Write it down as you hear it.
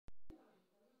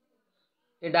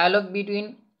A dialogue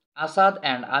between Asad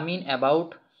and Amin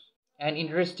about an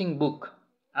interesting book.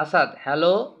 Asad,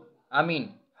 hello.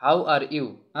 Amin, how are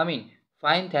you? Amin,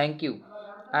 fine, thank you.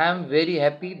 I am very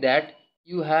happy that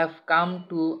you have come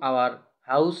to our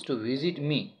house to visit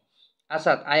me.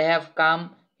 Asad, I have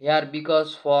come here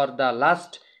because for the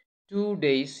last 2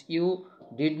 days you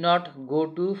did not go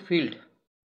to field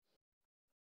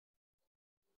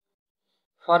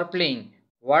for playing.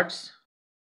 What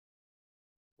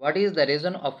is the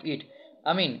reason of it?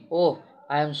 I mean, oh,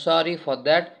 I am sorry for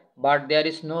that, but there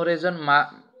is no reason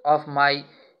of my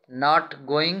not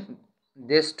going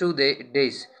these 2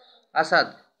 days.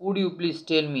 Asad, would you please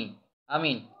tell me? I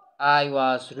mean, I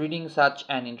was reading such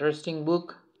an interesting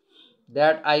book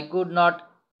that I could not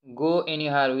go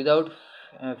anywhere without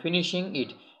finishing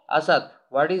it. Asad,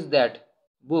 what is that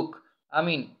book? I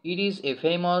mean, it is a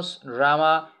famous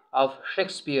drama of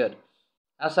Shakespeare.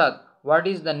 Asad, what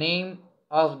is the name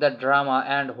of the drama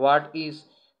and what is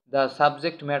the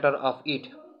subject matter of it?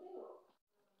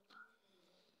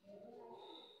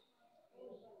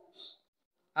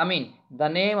 I mean, the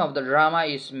name of the drama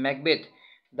is Macbeth.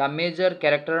 The major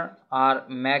character are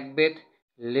Macbeth,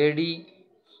 Lady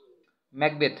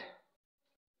Macbeth,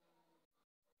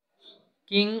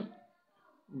 King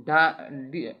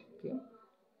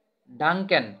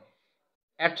Duncan,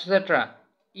 etc.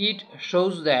 It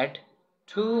shows that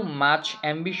too much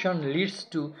ambition leads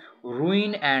to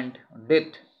ruin and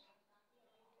death.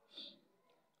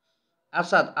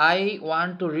 Asad, I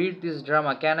want to read this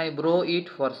drama. Can I borrow it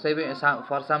for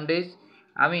some days?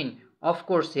 I mean, of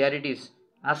course, here it is.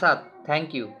 Asad,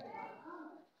 thank you.